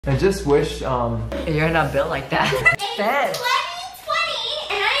I just wish You're not built like that. It's 2020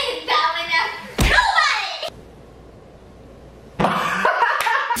 and I ain't bowing up nobody.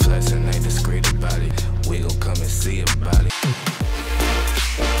 Flexing ain't discreet about it. We gon' come and see about it.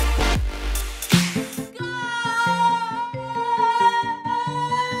 Good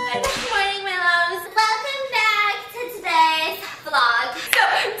morning, my loves. Welcome back to today's vlog. So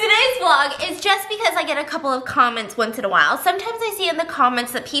today's vlog is just because I get a couple of comments once in a while. Sometimes I see in the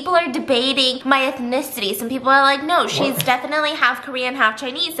comments that people are debating my ethnicity. Some people are like, no, she's definitely half Korean, half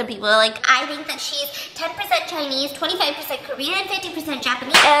Chinese. Some people are like, I think that she's 10% Chinese, 25% Korean, 50%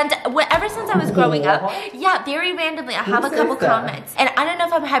 Japanese. And ever since I was growing up, yeah, very randomly, I have a couple comments. And I don't know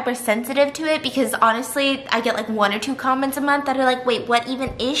if I'm hypersensitive to it because honestly, I get like 1 or 2 comments a month that are like, wait, what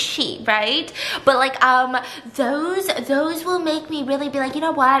even is she, right? But like, those will make me really be like, you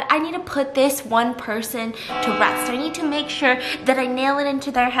know what? I need to put this one person to rest. I need to make sure that I nail it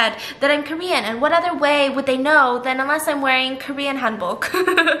into their head that I'm Korean. And what other way would they know than unless I'm wearing Korean hanbok?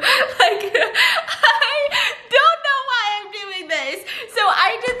 Like, I don't know why I'm doing this. So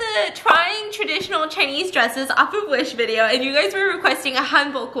I did the trying traditional Chinese dresses off of Wish video, and you guys were requesting a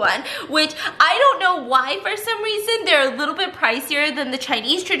hanbok one, which I don't know why for some reason they're a little bit pricier than the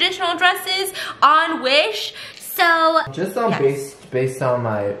Chinese traditional dresses on Wish. So just on based on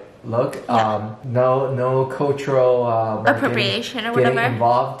my look, no cultural appropriation or whatever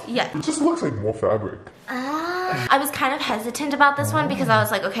involved. Yeah, It just looks like more fabric. I was kind of hesitant about this one because I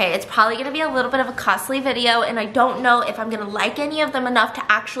was like, okay, it's probably gonna be a little bit of a costly video and I don't know if I'm gonna like any of them enough to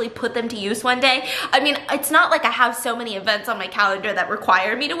actually put them to use one day. I mean, it's not like I have so many events on my calendar that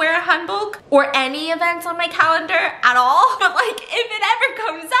require me to wear a hanbok or any events on my calendar at all, but like if it ever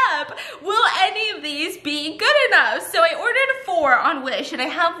comes up, will any of these be good enough? So I ordered 4 on Wish and I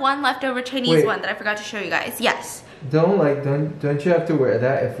have one leftover Chinese one that I forgot to show you guys. Yes. Don't you have to wear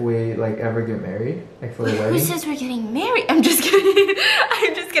that if we like ever get married, like for the wedding? Who says we're getting married? I'm just kidding.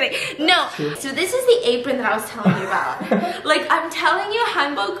 I'm just kidding. No. So this is the apron that I was telling you about. Like, I'm telling you,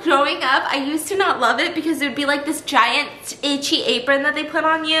 hanbok growing up, I used to not love it because it would be like this giant itchy apron that they put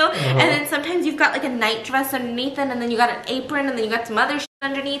on you, and then sometimes you've got like a night dress underneath it, and then you got an apron, and then you got some other shit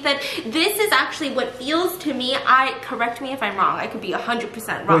underneath it. This is actually what feels to me. Correct me if I'm wrong. I could be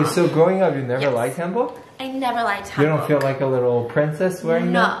 100% wrong. Wait, so growing up, you never liked hanbok? I never liked hanbok. You don't feel like a little princess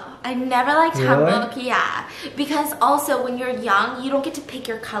wearing No, I never liked hanbok, Really? yeah. Because also when you're young, you don't get to pick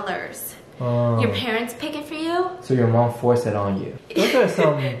your colors. Your parents pick it for you. So your mom forced it on you. Those are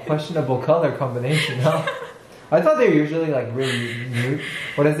some questionable color combination, huh? I thought they were usually like really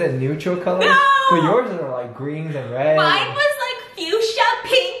neutral colors? No! But yours are like greens and reds. Mine was like fuchsia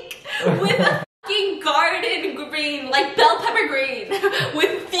pink with a fucking garden green, like bell pepper green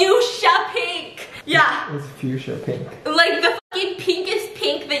with fuchsia pink. Yeah. It's fuchsia pink. Like the fucking pinkest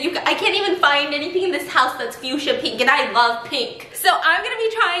pink that I can't even find anything in this house that's fuchsia pink, and I love pink. So I'm gonna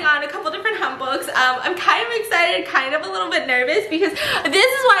be trying on a couple different hanboks. I'm kind of excited, kind of a little bit nervous because this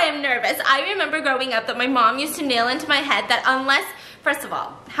is why I'm nervous. I remember growing up that my mom used to nail into my head that unless, first of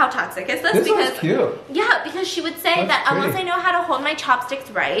all, how toxic is this? This because one's cute. Yeah, because she would say that unless I know how to hold my chopsticks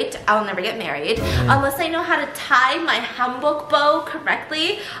right, I'll never get married. Unless I know how to tie my hanbok bow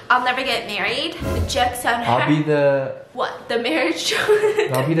correctly, I'll never get married. The joke's on her. I'll be the... What? The marriage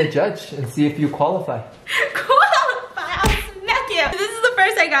judge? I'll be the judge and see if you qualify. Qualify? I'll smack you. This is the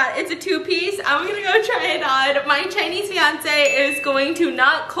first I got. It's a 2-piece. I'm gonna go try it on. My Chinese fiance is going to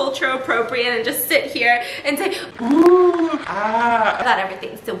not culture appropriate and just sit here and say, ooh, about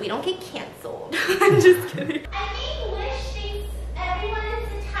everything so we don't get canceled. I'm just kidding. I make Wish thinks everyone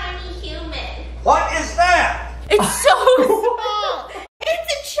is a tiny human. What is that? It's so small.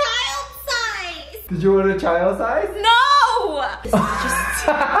 It's a child size. Did you want a child size? No. Just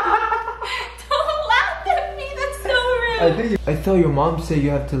don't laugh at me. That's so rude. I thought your mom said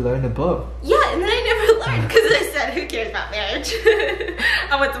you have to learn a book. Yeah, and then I never learned because I said, who cares about marriage?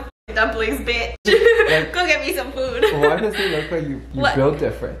 I want some dumplings, bitch. Go get me some food. Why does it look like you built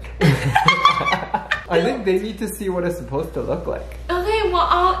different? I think they need to see what it's supposed to look like. Okay, well,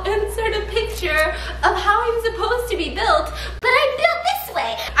 I'll insert a picture of how I'm supposed to be built, but I'm built this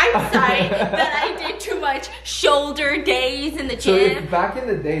way. I'm sorry that I did too much shoulder days in the So gym. if back in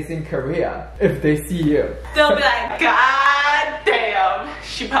the days in Korea, if they see you, They'll be like, God damn,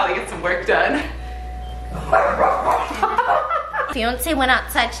 she probably gets some work done. Fiance went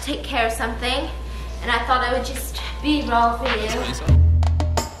outside to take care of something, and I thought I would just B-roll for you.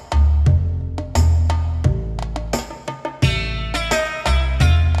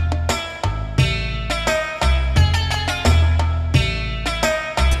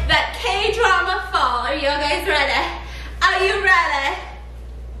 That K-drama fall. Are you guys ready? Are you ready?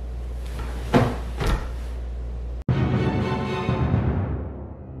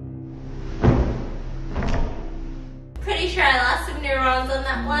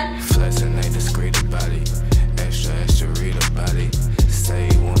 that one. Flexing ain't discreet about it. Extra, extra read about it. Say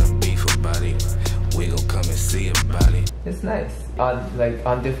you wanna beef about it. We gon' come and see about it. It's nice.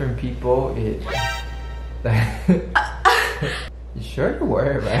 On different people, it. You sure to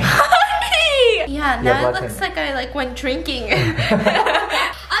wear it, right? Honey! Yeah, now it button. looks like I like went drinking. I'm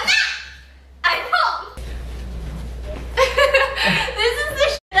home. This is the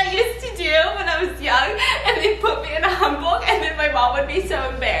shit I used to do when I was young, and they put me in a hanbok, and then my mom would be so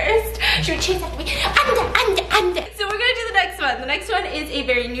embarrassed. She would chase after me, under. So we're gonna do the next one. The next one is a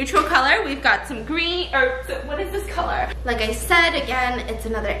very neutral color. We've got some green, or what is this color? Like I said, again, it's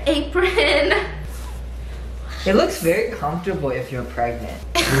another apron. It looks very comfortable if you're pregnant.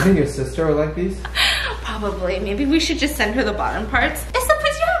 Do you think your sister would like these? Probably. Maybe we should just send her the bottom parts. It's a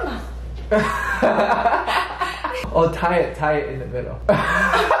pajama. Oh, tie it in the middle.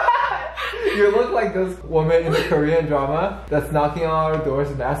 You look like this woman in the Korean drama that's knocking on our doors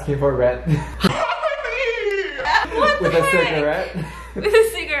and asking for rent. With a cigarette. With a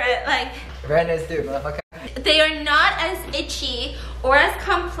cigarette, like. Rent is due, motherfucker. They are not as itchy or as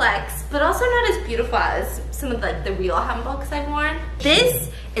complex, but also not as beautiful as some of like the real hanboks I've worn. This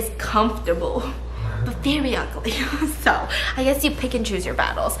is comfortable, but very ugly. So I guess you pick and choose your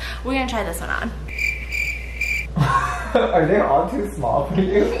battles. We're gonna try this one on. Are they all too small for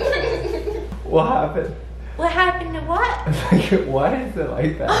you? What happened? What happened to what? Like, why is it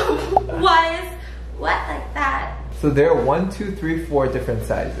like that? Why is what like that? So there are 1, 2, 3, 4 different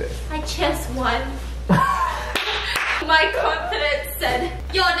sizes. I chose one. My confidence said,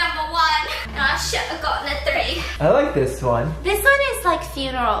 you're number 1. And I should have gotten a 3. I like this one. This one is like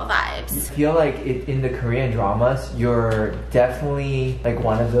funeral I vibes. feel like in the Korean dramas, you're definitely like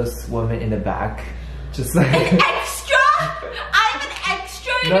one of those women in the back. Just like... An extra? I'm an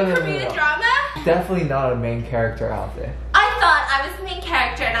extra in a Korean drama? Definitely not a main character out there. I thought I was the main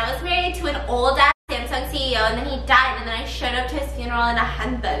character and I was married to an old ass Samsung CEO and then he died and then I showed up to his funeral in a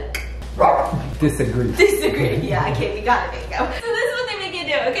hanbok. Disagree. Disagree. Yeah, okay, we got it, bingo. So this is what they make you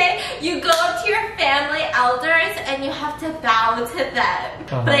do, okay? You go up to your family elders and you have to bow to them.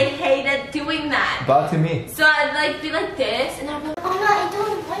 But I hated doing that. Bow to me. So I'd like be like this and I'd be like, oh no, I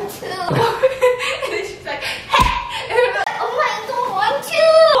don't want to. And then she's like, hey! And I'd be like, oh no, I don't want to.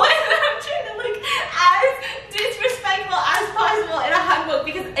 And then I'm trying to look as disrespectful as possible in a hanbok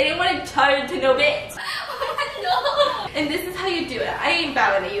because I didn't want to turn to no bits. No. And this is how you do it. I ain't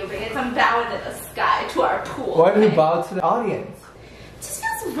bowing to you, because I'm bowing to the sky, to our pool. Why do you bow to the audience? It just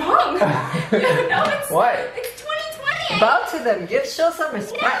feels wrong. You know, it's, What? It's 2020. Bow to them. Show some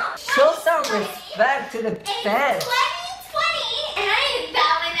respect. No, Show some respect to the fans. It's 2020, and I ain't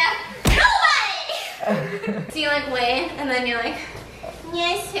bowing to nobody. So you like wave, and then you're like,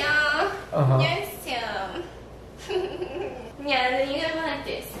 yes, yeah. Yes, yeah. Yeah, and then you gotta go like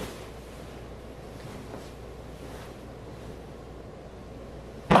this.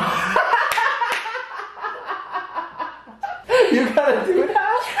 You gotta do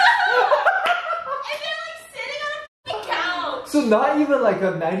that? And they're like sitting on a f***ing couch. So not even like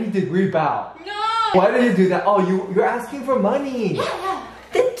a 90-degree bow. No. Why do you do that? Oh, you're asking for money. Yeah.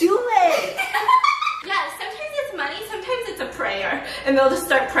 Then do it. Yeah, sometimes it's money, sometimes it's a prayer. And they'll just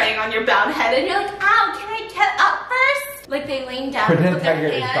start praying on your bowed head and you're like, ow, can I get up first? Like they lean down Pretend with their tiger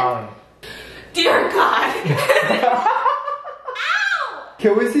is hand. bowing. Dear God. Ow!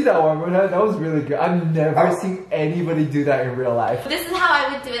 Can we see that one? That was really good. I've never seen anybody do that in real life. This is how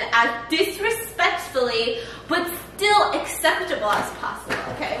I would do it, as disrespectfully, but still acceptable as possible,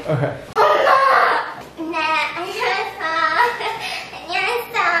 okay? Okay.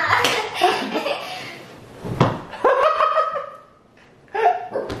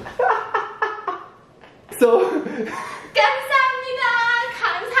 So 감사합니다.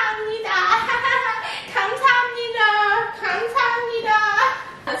 감사합니다. 감사합니다. 감사합니다.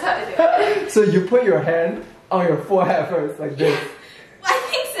 That's how I do it. so you put your hand on your forehead first, like this. I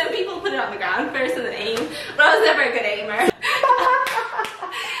think some people put it on the ground first and then aim, but I was never a good aimer. I'm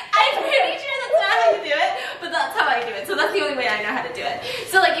pretty sure that's not how you do it, but that's how I do it. So that's the only way I know how to do it.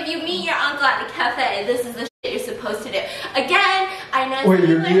 So like if you meet your uncle at a cafe, this is the shit you're supposed to do. Again, I know. Wait,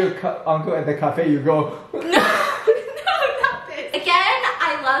 you meet your uncle at the cafe, you go. No, not this. Again,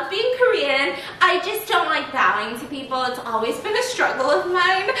 I love being Korean. I just don't like bowing to people. It's always been a struggle of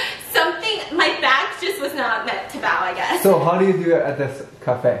mine. My back just was not meant to bow, I guess. So how do you do it at this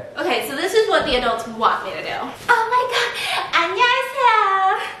cafe? Okay, so this is what the adults want me to do. Oh my god,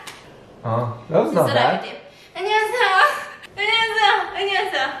 안녕하세요. Oh, that was not This is what I bad. would do. 안녕하세요. 안녕하세요.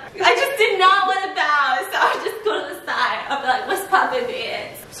 안녕하세요. I just did not want to bow, so I would just go to the side. I'll be like, what's poppin',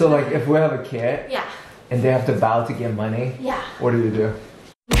 bitch? So like if we have a kid Yeah. and they have to bow to get money, Yeah. what do you do?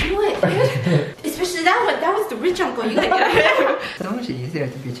 Especially that one. That was the rich uncle. You gotta get him. So much easier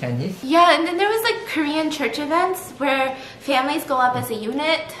to be Chinese. Yeah, and then there was like Korean church events where families go up as a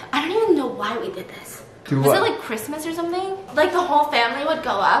unit. I don't even know why we did this. Was it like Christmas or something? Like the whole family would go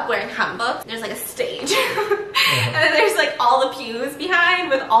up wearing hanbok. There's like a stage. And then there's like all the pews behind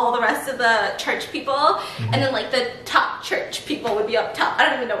with all the rest of the church people. And then like the top church people would be up top. I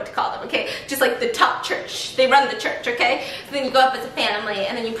don't even know what to call them, okay? Just like the top church. They run the church, okay? So then you go up as a family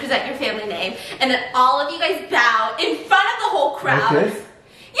and then you present your family name. And then all of you guys bow in front of the whole crowd. Like this?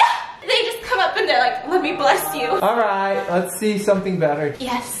 Yeah! They just come up and they're like, let me bless you. Alright, let's see something better.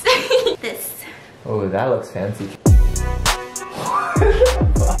 Yes. This. Oh, that looks fancy.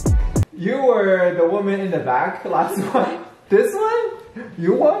 You were the woman in the back last one. This one?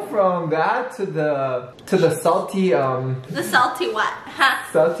 You went from that to the salty The salty what? Huh?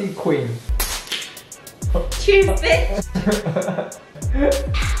 salty queen. Cheers, bitch.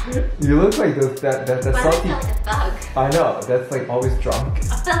 You look like the Why salty. do I feel like a thug? I know, that's like always drunk.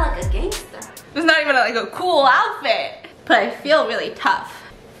 I feel like a gangster. It's not even like a cool outfit, but I feel really tough.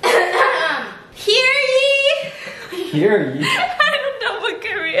 Hear ye? Here you. I don't know what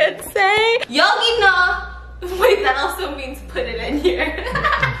Koreans say. Yogi no. Wait, that also means put it in here.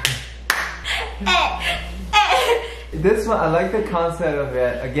 This one, I like the concept of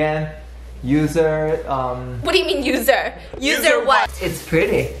it. Again, user. What do you mean user? User what? It's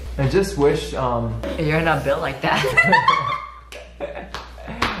pretty. I just wish. You're not built like that.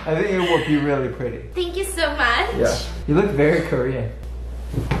 I think it would be really pretty. Thank you so much. Yeah, you look very Korean.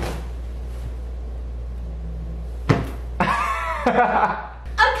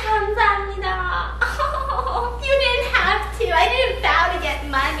 감사합니다. You didn't have to. I didn't vow to get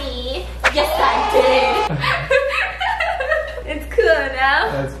money. Yes, I did. It's cool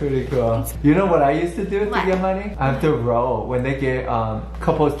now. That's pretty cool. You know what I used to do What? to get money? I have to roll. When they get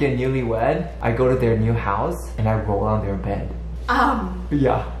couples get newlywed, I go to their new house and I roll on their bed.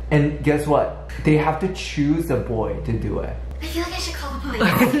 Yeah. And guess what? They have to choose a boy to do it. I feel like I should call the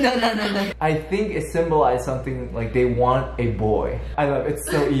police. No. I think it symbolized something like they want a boy. I love it. It's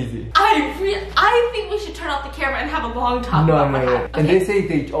so easy. I think we should turn off the camera and have a long talk No. about what happened. And Okay. they say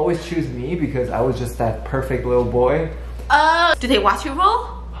they always choose me because I was just that perfect little boy. Do they watch you roll?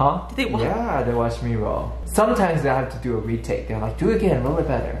 Huh? They watch- Yeah, they watch me roll. Sometimes they have to do a retake. They're like, do it again, roll it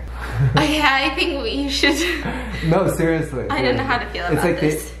better. Yeah, I think we should. No, seriously. I don't know how to feel It's about like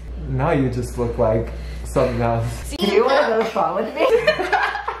this. now you just look like something else. Do you want to go to prom with me?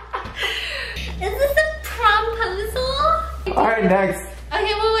 Is this a promposal? Alright, next.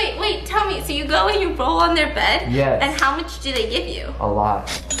 Okay, wait, tell me. So you go and you roll on their bed? Yes. And how much do they give you? A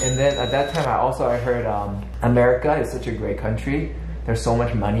lot. And then at that time I heard America is such a great country. There's so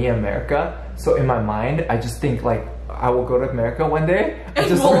much money in America. So in my mind, I just think like I will go to America one day. And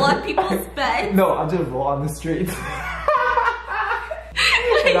just roll on people's beds? No, I'll just roll on the streets.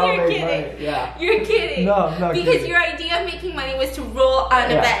 And I'll You're make kidding. money, yeah. You're kidding. No, I'm not Because kidding. your idea of making money was to roll on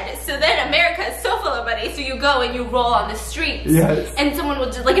a Yeah. bed. So then America is so full of money, so you go and you roll on the streets. Yes. And someone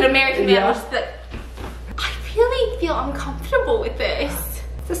will just, like an American man Yeah. will just be like, I really feel uncomfortable with this.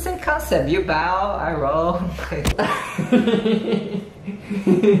 It's the same concept. You bow, I roll.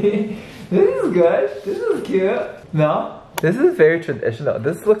 This is good. This is cute. No? This is very traditional.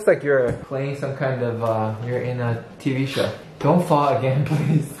 This looks like you're playing some kind of, you're in a TV show. Don't fall again,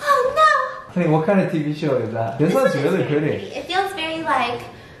 please. Oh no! Honey, what kind of TV show is that? This one's one is really very pretty. It feels very like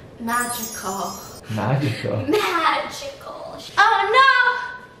magical. Magical. Magical. Oh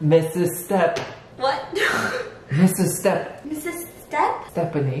Mrs. Step. no! What? Mrs. Step. Mrs. Step?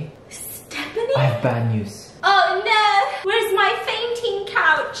 Stephanie. Stephanie? I have bad news. Oh no! Where's my fainting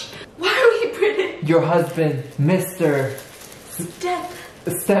couch? Why are we British? Your husband, Mr. Step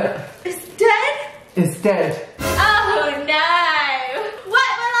Step, is dead? is dead. Oh no!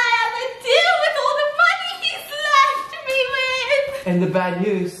 What will I ever do with all the money he's left me with? And the bad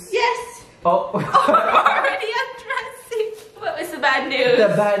news. Yes. Oh. I'm already undressing. What was the bad news?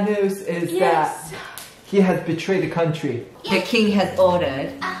 The bad news is Yes. that he has betrayed the country. The king has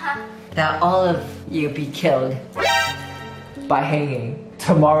ordered Uh-huh. that all of you be killed. By hanging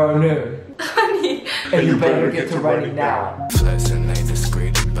tomorrow noon. Honey, And you better get to running now. Flexing ain't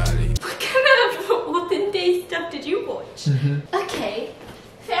discreet about it. what kind of olden day stuff did you watch? Okay.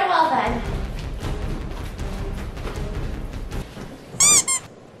 Farewell then.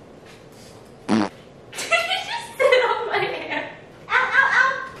 Did you just sit on my hair? Ow, ow, ow.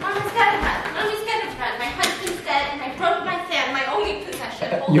 Mommy's gotta run. Mommy's gotta run. My husband's dead and I broke my fan, my only possession.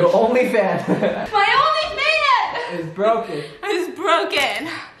 Holy Your shit. only fan My only fan! is broken. It's broken.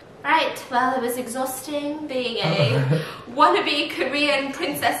 Right, well, it was exhausting being a wannabe Korean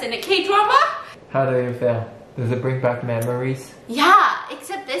princess in a K-drama. How do you feel? Does it bring back memories? Yeah,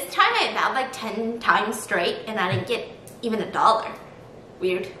 except this time I vowed like 10 times straight and I didn't get even $1.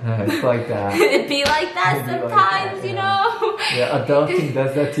 Weird. It's like that. It'd be like that sometimes, like that, you know? Yeah, adulting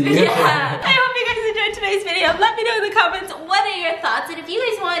does that to you. Yeah. I hope you guys enjoyed today's video. Let me know in the comments what are your thoughts, and if you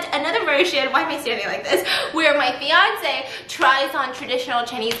guys want another version, why am I standing like this, where my fiance tries on traditional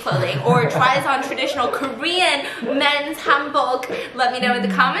Chinese clothing or tries on traditional Korean men's hanbok, let me know in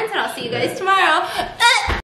the comments, and I'll see you guys tomorrow.